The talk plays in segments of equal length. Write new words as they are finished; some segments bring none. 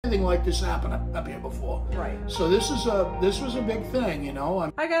anything like this happen up here before. Right. So this was a big thing, you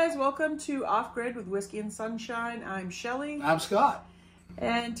know. Hi guys, welcome to Off Grid with Whiskey and Sunshine. I'm Shelly. I'm Scott.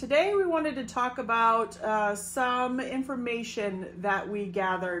 And today we wanted to talk about some information that we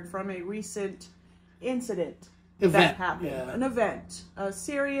gathered from a recent incident that happened. Yeah. An event, a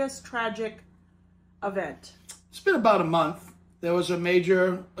serious, tragic event. It's been about a month. There was a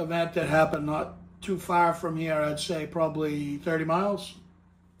major event that happened not too far from here. I'd say probably 30 miles,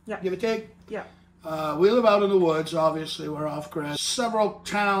 give or take. Yeah. We live out in the woods, obviously. We're off grid. Several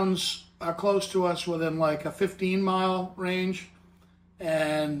towns are close to us within like a 15-mile range.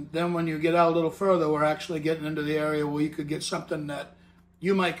 And then when you get out a little further, we're actually getting into the area where you could get something that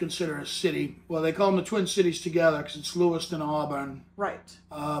you might consider a city. Well, they call them the Twin Cities together because it's Lewiston, Auburn. Right.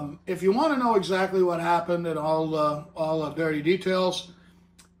 If you want to know exactly what happened and all the dirty details,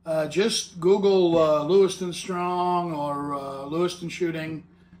 just Google Lewiston Strong or Lewiston shooting,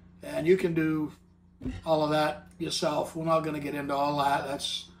 and you can do all of that yourself. We're not going to get into all that.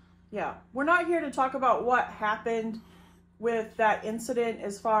 Yeah. We're not here to talk about what happened with that incident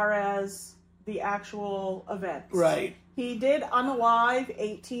as far as the actual events. Right. He did unalive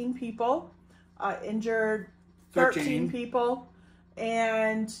 18 people, injured 13 people,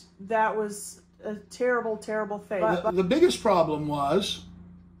 and that was a terrible, terrible thing. The biggest problem was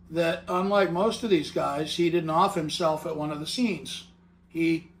that, unlike most of these guys, he didn't off himself at one of the scenes.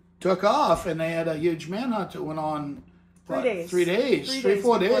 He took off, and they had a huge manhunt that went on 3 days. 3 days. 3 or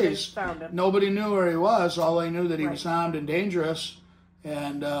 4 days. Found him. Nobody knew where he was. All they knew that he was armed and dangerous.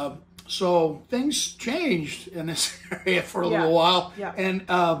 And so things changed in this area for a little while. Yeah. And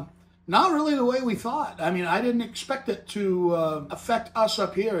not really the way we thought. I mean, I didn't expect it to affect us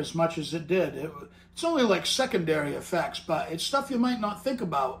up here as much as it did. It's only like secondary effects, but it's stuff you might not think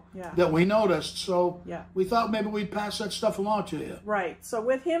about that we noticed. So we thought maybe we'd pass that stuff along to you. Right. So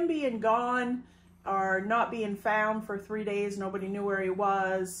with him being gone or not being found for 3 days, nobody knew where he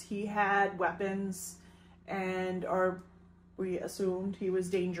was. He had weapons, or we assumed he was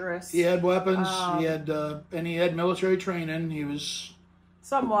dangerous. He had weapons. He had military training. He was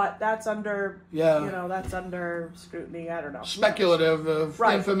somewhat. That's under that's under scrutiny. I don't know. Speculative.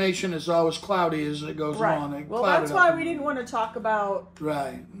 Information is always cloudy as it goes on. Well, that's why we didn't want to talk about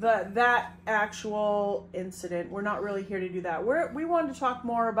that actual incident. We're not really here to do that. We wanted to talk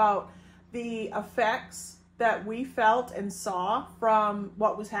more about the effects that we felt and saw from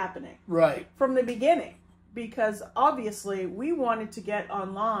what was happening. Right. From the beginning. Because obviously we wanted to get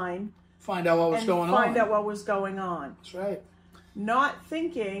online. Find out what was going on. Find out what was going on. That's right. Not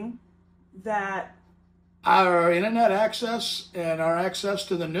thinking that our internet access and our access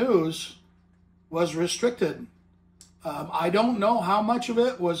to the news was restricted. I don't know how much of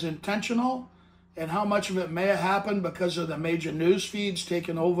it was intentional and how much of it may have happened because of the major news feeds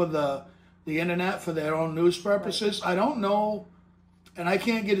taking over the internet for their own news purposes. Right. I don't know, and I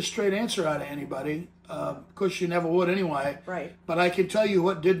can't get a straight answer out of anybody. Of course, you never would anyway. Right. But I can tell you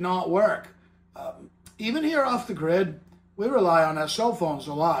what did not work. Even here off the grid, we rely on our cell phones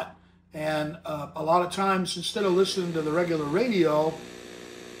a lot. And a lot of times, instead of listening to the regular radio,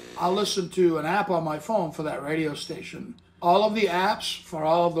 I'll listen to an app on my phone for that radio station. All of the apps for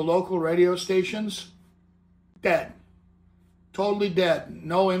all of the local radio stations, dead. Totally dead.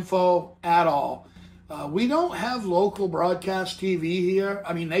 No info at all. We don't have local broadcast TV here.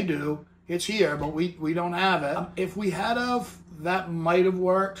 I mean, they do. It's here, but we don't have it. If we had of, that might have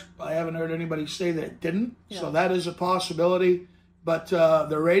worked. I haven't heard anybody say that it didn't. So that is a possibility. But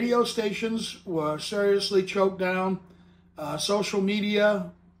the radio stations were seriously choked down. Social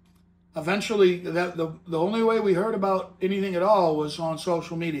media, eventually, the only way we heard about anything at all was on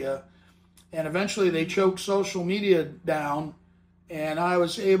social media. And eventually they choked social media down. And I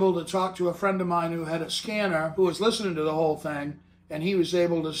was able to talk to a friend of mine who had a scanner who was listening to the whole thing. And he was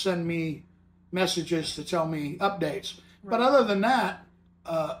able to send me messages to tell me updates. Right. But other than that,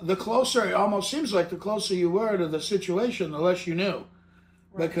 the closer, it almost seems like the closer you were to the situation, the less you knew.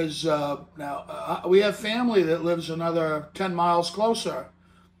 Right. Because now we have family that lives another 10 miles closer.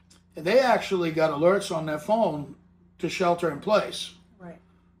 They actually got alerts on their phone to shelter in place. Right.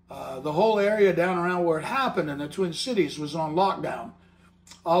 The whole area down around where it happened in the Twin Cities was on lockdown.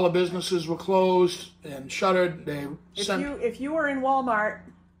 All the businesses were closed and shuttered. If you were in Walmart,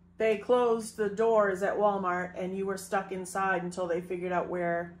 they closed the doors at Walmart, and you were stuck inside until they figured out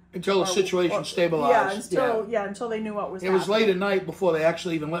where. Until the situation stabilized. Until they knew what was happening. It was late at night before they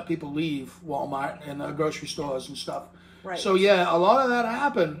actually even let people leave Walmart and grocery stores and stuff. Right. So yeah, a lot of that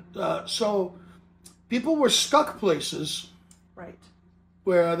happened. So people were stuck places. Right.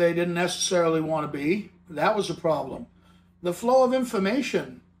 Where they didn't necessarily want to be. That was a problem. The flow of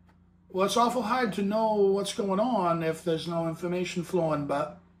information Well, it's awful hard to know what's going on if there's no information flowing,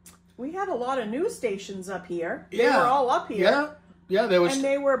 but... We had a lot of news stations up here. They were all up here. Yeah, there was... And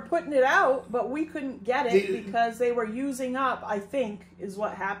they were putting it out, but we couldn't get it because they were using up, I think, is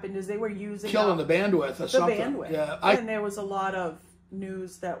what happened, is they were using killing up the bandwidth or something. The bandwidth. Yeah, and there was a lot of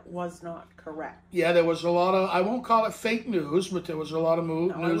news that was not correct. Yeah, there was a lot of, I won't call it fake news, but there was a lot of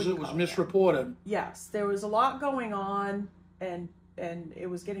news that was misreported. Yes, there was a lot going on, and it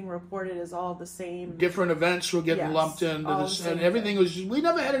was getting reported as all the same. Different events were getting lumped into this, and everything was. We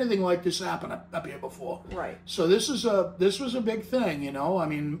never had anything like this happen up here before. Right. So this was a big thing, you know. I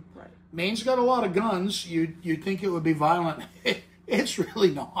mean, Maine's got a lot of guns. You'd think it would be violent. It's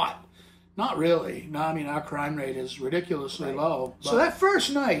really not. Not really. No, I mean, our crime rate is ridiculously low. So that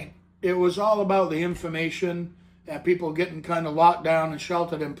first night, it was all about the information and people getting kind of locked down and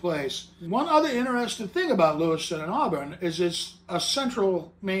sheltered in place. One other interesting thing about Lewiston and Auburn is it's a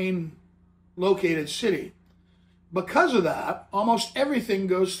central Maine located city. Because of that, almost everything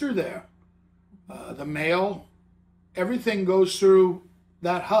goes through there. The mail, everything goes through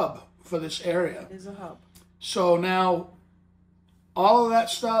that hub for this area. It is a hub. So now, all of that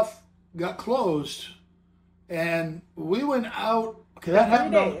stuff got closed, and we went out. Okay, that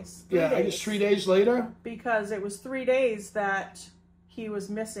happened. 3 days. I guess 3 days later. Because it was 3 days that he was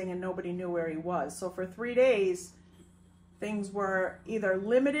missing and nobody knew where he was. So for 3 days, things were either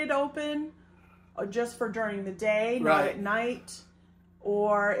limited open, or just for during the day, not at night,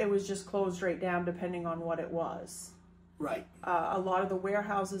 or it was just closed right down, depending on what it was. Right. A lot of the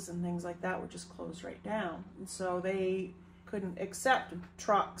warehouses and things like that were just closed right down, and so they couldn't accept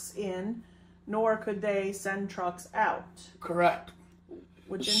trucks in, nor could they send trucks out. Correct.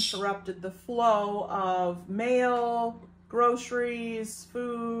 Which interrupted the flow of mail, groceries,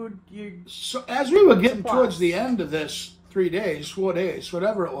 food. So as we were getting towards the end of this 3 days, 4 days,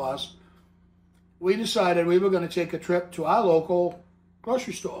 whatever it was, we decided we were going to take a trip to our local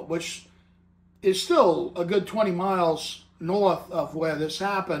grocery store, which is still a good 20 miles north of where this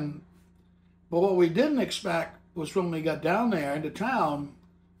happened. But what we didn't expect was when we got down there into town,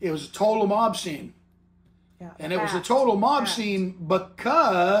 it was a total mob scene. Yeah, and it was a total mob scene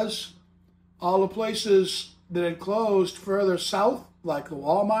because all the places that had closed further south, like the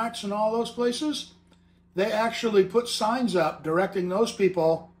Walmarts and all those places, they actually put signs up directing those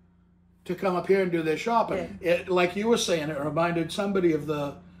people to come up here and do their shopping. It, like you were saying, it reminded somebody of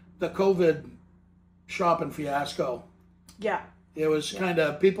the COVID shopping fiasco. Yeah. It was kind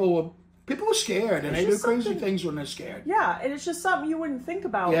of, people were scared, and they do crazy things when they're scared. Yeah, and it's just something you wouldn't think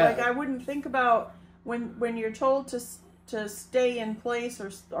about. Like, I wouldn't think about when you're told to stay in place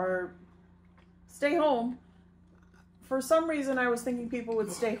or stay home. For some reason, I was thinking people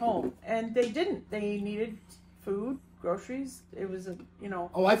would stay home, and they didn't. They needed food, groceries. It was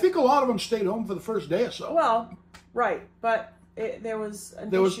Oh, I think a lot of them stayed home for the first day or so. Well, right, but there was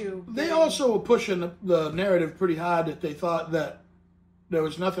an issue. They also were pushing the narrative pretty hard that they thought that there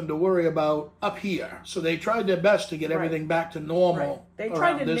was nothing to worry about up here. So they tried their best to get everything back to normal. They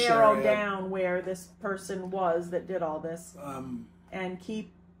tried to narrow down where this person was that did all this and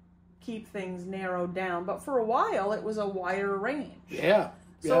keep things narrowed down. But for a while, it was a wider range. Yeah.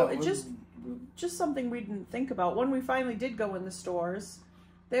 So it just something we didn't think about. When we finally did go in the stores,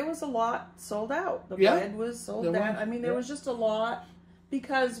 there was a lot sold out. The bread was sold out. I mean, there was just a lot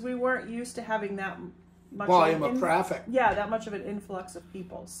because we weren't used to having that much volume of traffic. Yeah, that much of an influx of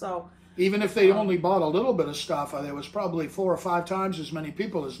people. So even if they only bought a little bit of stuff, there was probably 4 or 5 times as many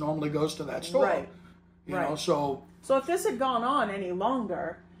people as normally goes to that store. Right. You know, so if this had gone on any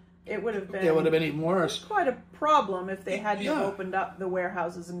longer, it would have been even worse. Quite a problem if they hadn't opened up the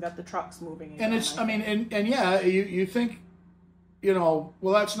warehouses and got the trucks moving again. And it's, you think, well,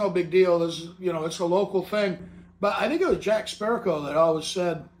 that's no big deal. It's a local thing. But I think it was Jack Spirko that always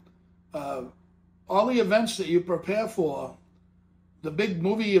said, all the events that you prepare for, the big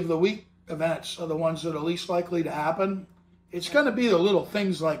movie of the week events are the ones that are least likely to happen. It's going to be the little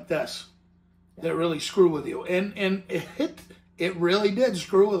things like this that really screw with you. And it really did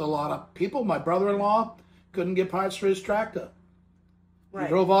screw with a lot of people. My brother-in-law couldn't get parts for his tractor. He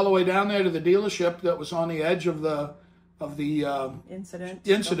drove all the way down there to the dealership that was on the edge of the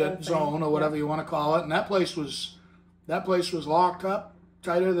incident zone or whatever you want to call it, and that place was locked up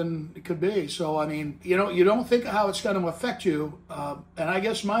tighter than it could be. So I mean, you don't think of how it's going to affect you. And I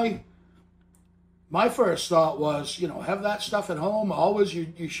guess my first thought was, have that stuff at home. Always,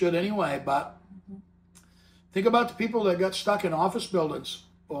 you should anyway. But think about the people that got stuck in office buildings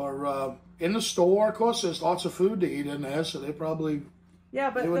or in the store. Of course, there's lots of food to eat in there, so they probably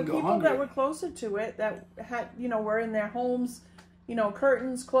but the people that were closer to it, that had were in their homes, you know,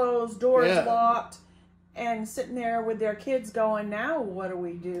 curtains closed, doors locked, and sitting there with their kids going, now what do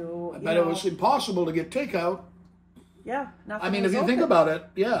we do? I bet it was impossible to get takeout. Yeah, nothing. I mean, if you think about it,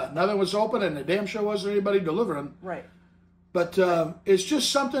 nothing was open, and the damn sure wasn't anybody delivering. Right. But it's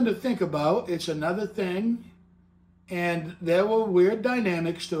just something to think about. It's another thing, and there were weird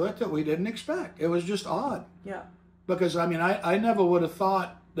dynamics to it that we didn't expect. It was just odd. Yeah. Because, I mean, I never would have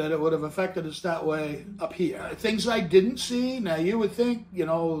thought that it would have affected us that way up here. Things I didn't see. Now, you would think, you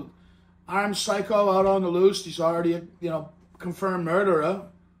know, armed psycho out on the loose. He's already a, you know, confirmed murderer,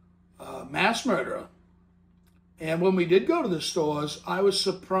 mass murderer. And when we did go to the stores, I was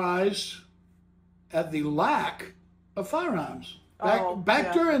surprised at the lack of firearms.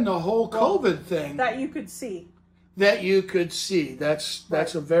 Back during the whole COVID thing. That you could see. That you could see. That's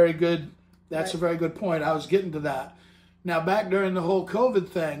a very good a very good point. I was getting to that. Now, back during the whole COVID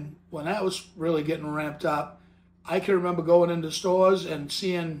thing, when that was really getting ramped up, I can remember going into stores and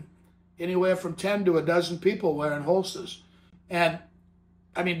seeing anywhere from 10 to a dozen people wearing holsters. And,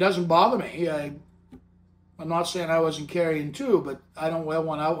 I mean, it doesn't bother me. I'm not saying I wasn't carrying two, but I don't wear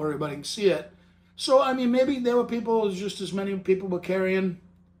one out where everybody can see it. So, I mean, maybe there were people, just as many people were carrying.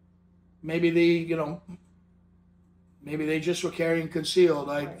 Maybe they just were carrying concealed.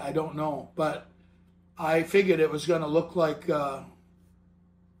 I don't know. But I figured it was going to look like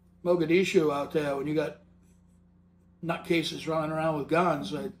Mogadishu out there when you got nutcases running around with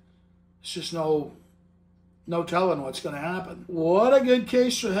guns. It's just no telling what's going to happen. What a good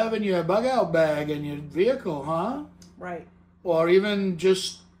case for having your bug-out bag in your vehicle, huh? Right. Or even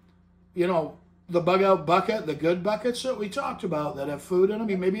just, you know, the bug-out bucket, the good buckets that we talked about that have food in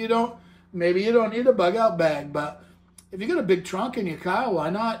them. Maybe you don't need a bug-out bag, but if you got a big trunk in your car, why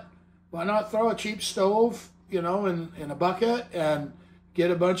not throw a cheap stove, you know, in a bucket and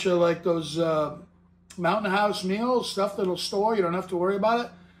get a bunch of like those Mountain House meals, stuff that'll store. You don't have to worry about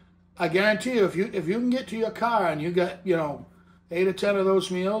it. I guarantee you, if you can get to your car and you got, you know, 8 or 10 of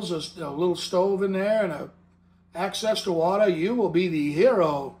those meals, a little stove in there and access to water, you will be the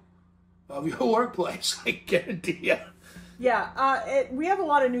hero of your workplace. I guarantee you. Yeah, we have a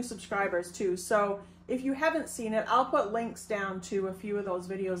lot of new subscribers too. So if you haven't seen it, I'll put links down to a few of those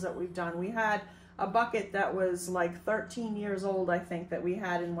videos that we've done. We had a bucket that was like 13 years old, I think, that we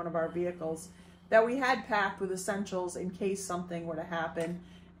had in one of our vehicles that we had packed with essentials in case something were to happen.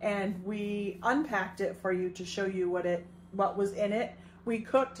 And we unpacked it for you to show you what was in it. We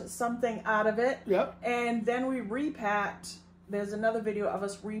cooked something out of it. Yep. And then we repacked. There's another video of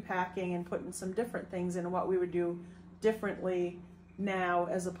us repacking and putting some different things in what we would do differently now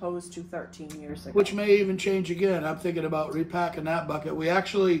as opposed to 13 years ago. Which may even change again. I'm thinking about repacking that bucket. We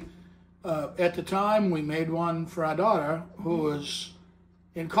actually, at the time, we made one for our daughter who was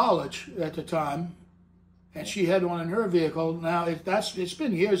in college at the time. And she had one in her vehicle. Now, it's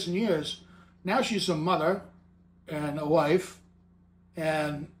been years and years. Now she's a mother and a wife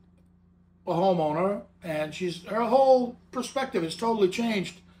and a homeowner. And her whole perspective has totally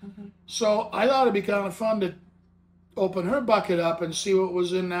changed. Mm-hmm. So I thought it'd be kind of fun to open her bucket up and see what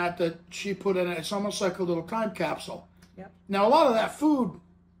was in that she put in it. It's almost like a little time capsule. Yep. Now, a lot of that food,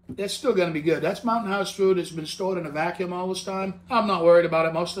 that's still going to be good. That's Mountain House food. It's been stored in a vacuum all this time. I'm not worried about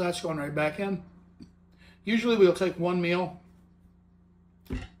it. Most of that's going right back in. Usually we'll take one meal,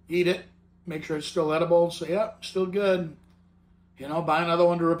 eat it, make sure it's still edible, say, yeah, still good. You know, buy another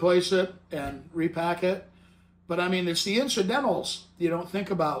one to replace it and repack it. But, I mean, it's the incidentals you don't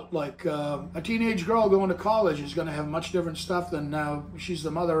think about. Like a teenage girl going to college is going to have much different stuff than now she's the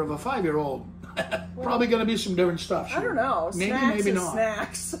mother of a 5-year-old. Probably going to be some different stuff. I don't know. Maybe, snacks maybe is not.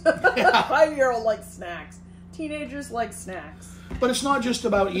 Snacks. 5-year-old likes snacks. Teenagers like snacks. But it's not just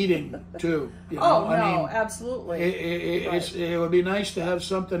about eating, too. You know? I mean, absolutely. It would be nice to have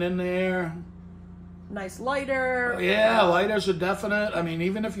something in there. Nice lighter. Yeah, lighters are definite. I mean,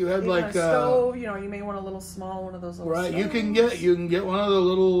 even if you had like a stove, you know, you may want a little small one of those little stoves. You can get one of the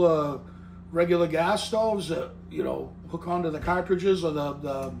little regular gas stoves that, you know, hook onto the cartridges or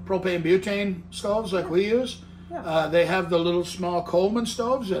the propane butane stoves like we use. Yeah. They have the little small Coleman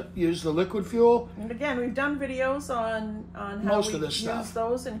stoves that use the liquid fuel. And again, we've done videos on how we use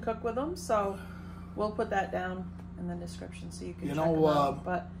those and cook with them. So we'll put that down in the description so you can check them out.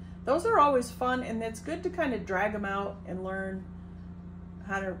 But those are always fun, and it's good to kind of drag them out and learn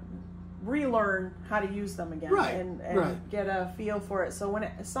how to relearn how to use them again, and get a feel for it. So when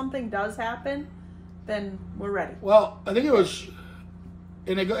something does happen, then we're ready. Well, I think it was,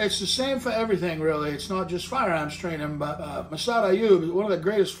 and it's the same for everything really. It's not just firearms training, but Masad Ayub is one of the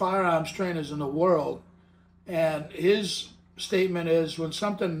greatest firearms trainers in the world, and his statement is when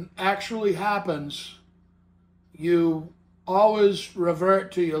something actually happens, you always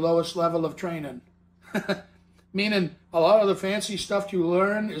revert to your lowest level of training. Meaning a lot of the fancy stuff you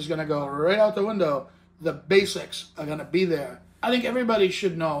learn is going to go right out the window. The basics are going to be there. I think everybody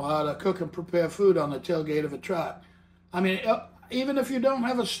should know how to cook and prepare food on the tailgate of a truck. I mean, even if you don't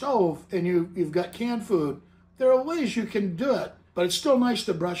have a stove and you've got canned food, there are ways you can do it. But it's still nice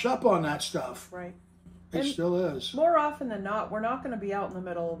to brush up on that stuff. Right. It still is. More often than not, we're not going to be out in the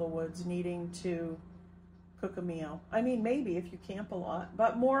middle of the woods needing to cook a meal. I mean, maybe if you camp a lot,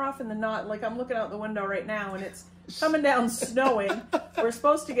 but more often than not, like I'm looking out the window right now and it's coming down snowing. We're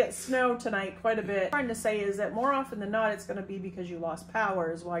supposed to get snow tonight quite a bit. What I'm trying to say is that more often than not, it's going to be because you lost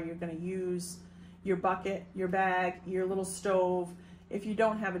power is why you're going to use your bucket, your bag, your little stove. If you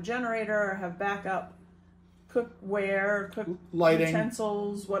don't have a generator or have backup cookware, lighting,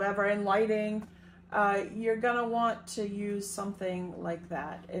 utensils, whatever, and lighting, you're gonna want to use something like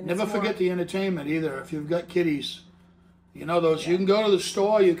that. And never forget the entertainment either. If you've got kiddies, you know those. Yeah. You can go to the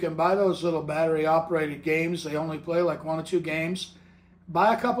store. You can buy those little battery-operated games. They only play like 1 or 2 games.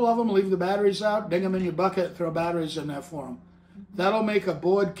 Buy a couple of them. Leave the batteries out. Dig them in your bucket. Throw batteries in there for them. Mm-hmm. That'll make a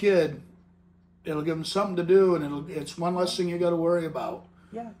bored kid. It'll give them something to do, and it's one less thing you got to worry about.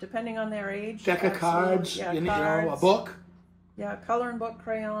 Yeah, depending on their age. Deck of cards. Yeah, you know, a book. Yeah, coloring book,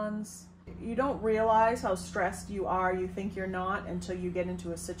 crayons. You don't realize how stressed you are. You think you're not until you get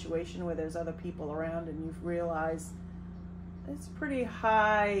into a situation where there's other people around and you realize it's a pretty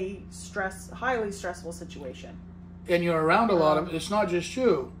highly stressful situation. And you're around a lot of, it's not just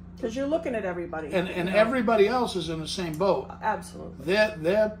you. Because you're looking at everybody. And everybody else is in the same boat. Absolutely.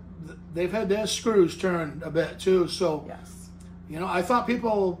 They've had their screws turned a bit too. So, yes. You know, I thought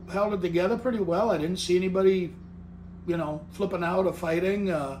people held it together pretty well. I didn't see anybody, you know, flipping out or fighting.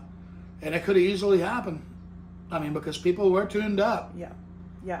 And it could easily happen. I mean, because people were tuned up. Yeah,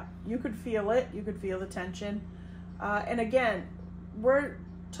 yeah. You could feel it. You could feel the tension. And again, we're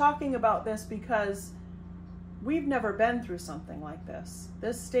talking about this because we've never been through something like this.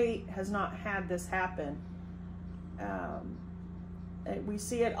 This state has not had this happen. We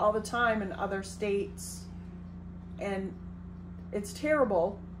see it all the time in other states. And it's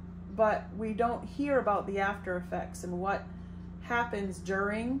terrible, but we don't hear about the after effects and what happens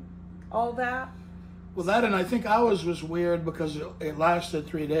during all that. Well, that, and I think ours was weird because it lasted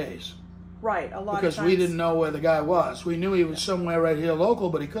 3 days. Right, a lot of times. Because we didn't know where the guy was. We knew he was somewhere right here local,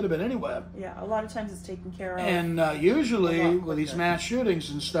 but he could have been anywhere. Yeah, a lot of times it's taken care of. And usually with these mass shootings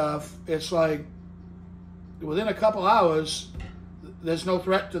and stuff, it's like within a couple hours, there's no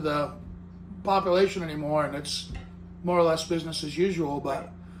threat to the population anymore, and it's more or less business as usual. But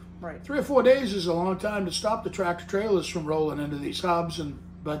right. 3 or 4 days is a long time to stop the tractor trailers from rolling into these hubs,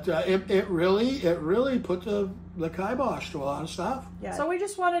 but it really put the kibosh to a lot of stuff. Yeah. So we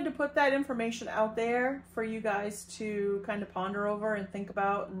just wanted to put that information out there for you guys to kind of ponder over and think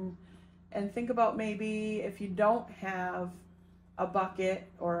about, and think about maybe if you don't have a bucket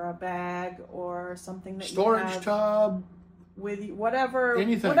or a bag or something that storage you have tub with you, whatever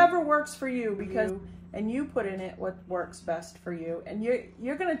works for you, because and you put in it what works best for you, and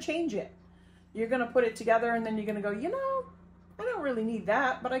you're going to change it. You're going to put it together, and then you're going to go, you know, I don't really need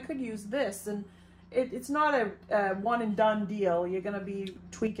that, but I could use this. And it's not a one and done deal. You're going to be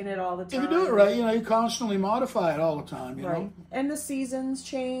tweaking it all the time. If you do it right, you know, you constantly modify it all the time, you know. And the seasons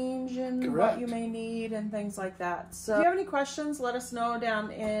change and what you may need and things like that. So if you have any questions, let us know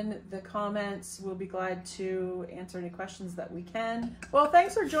down in the comments. We'll be glad to answer any questions that we can. Well,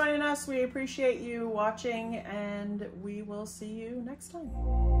 thanks for joining us. We appreciate you watching, and we will see you next time.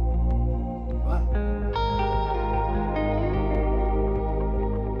 Bye.